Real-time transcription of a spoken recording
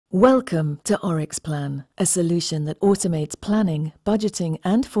Welcome to Oryx Plan, a solution that automates planning, budgeting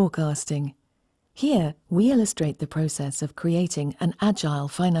and forecasting. Here, we illustrate the process of creating an agile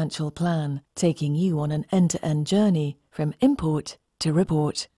financial plan, taking you on an end-to-end journey from import to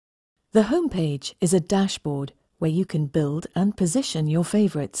report. The homepage is a dashboard where you can build and position your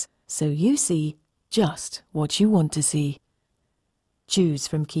favorites, so you see just what you want to see. Choose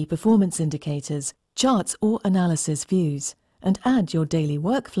from key performance indicators, charts or analysis views, and add your daily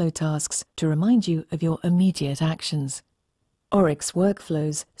workflow tasks to remind you of your immediate actions. Oryx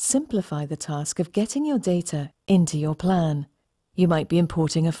workflows simplify the task of getting your data into your plan. You might be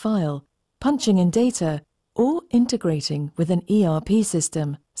importing a file, punching in data, or integrating with an ERP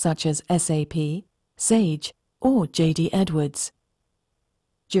system such as SAP, Sage, or JD Edwards.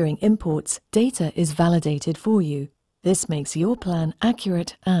 During imports, data is validated for you. This makes your plan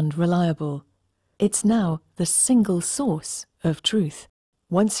accurate and reliable. It's now the single source of truth.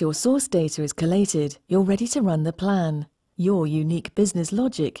 Once your source data is collated, you're ready to run the plan. Your unique business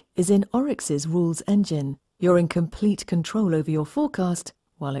logic is in Oryx's rules engine. You're in complete control over your forecast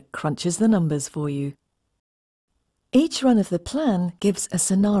while it crunches the numbers for you. Each run of the plan gives a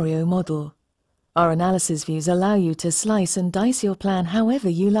scenario model. Our analysis views allow you to slice and dice your plan however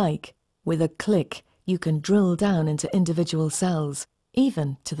you like. With a click, you can drill down into individual cells,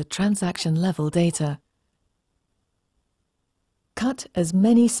 even to the transaction-level data. Cut as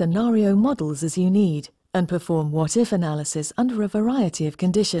many scenario models as you need and perform what-if analysis under a variety of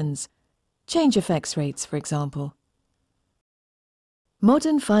conditions. Change FX rates, for example.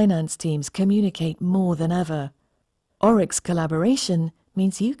 Modern finance teams communicate more than ever. Oryx collaboration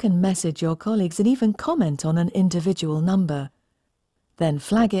means you can message your colleagues and even comment on an individual number. Then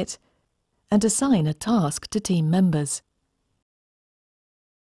flag it and assign a task to team members.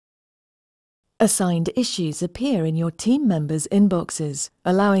 Assigned issues appear in your team members' inboxes,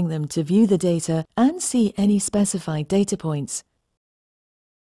 allowing them to view the data and see any specified data points.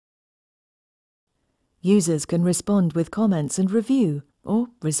 Users can respond with comments and review or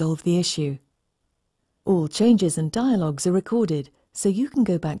resolve the issue. All changes and dialogues are recorded, so you can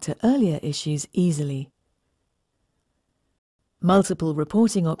go back to earlier issues easily. Multiple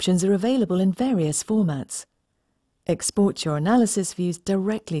reporting options are available in various formats. Export your analysis views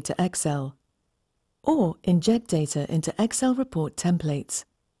directly to Excel, or inject data into Excel report templates.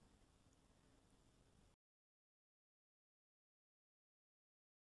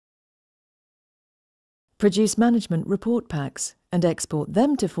 Produce management report packs and export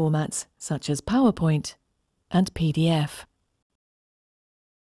them to formats such as PowerPoint and PDF.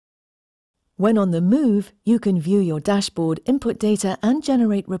 When on the move, you can view your dashboard, input data and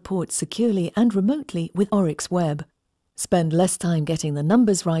generate reports securely and remotely with Oryx Web. Spend less time getting the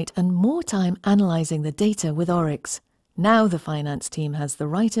numbers right and more time analysing the data with Oryx. Now the finance team has the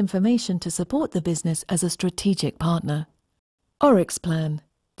right information to support the business as a strategic partner. Oryx Plan,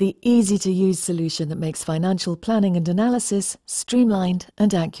 the easy-to-use solution that makes financial planning and analysis streamlined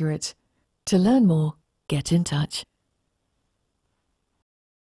and accurate. To learn more, get in touch.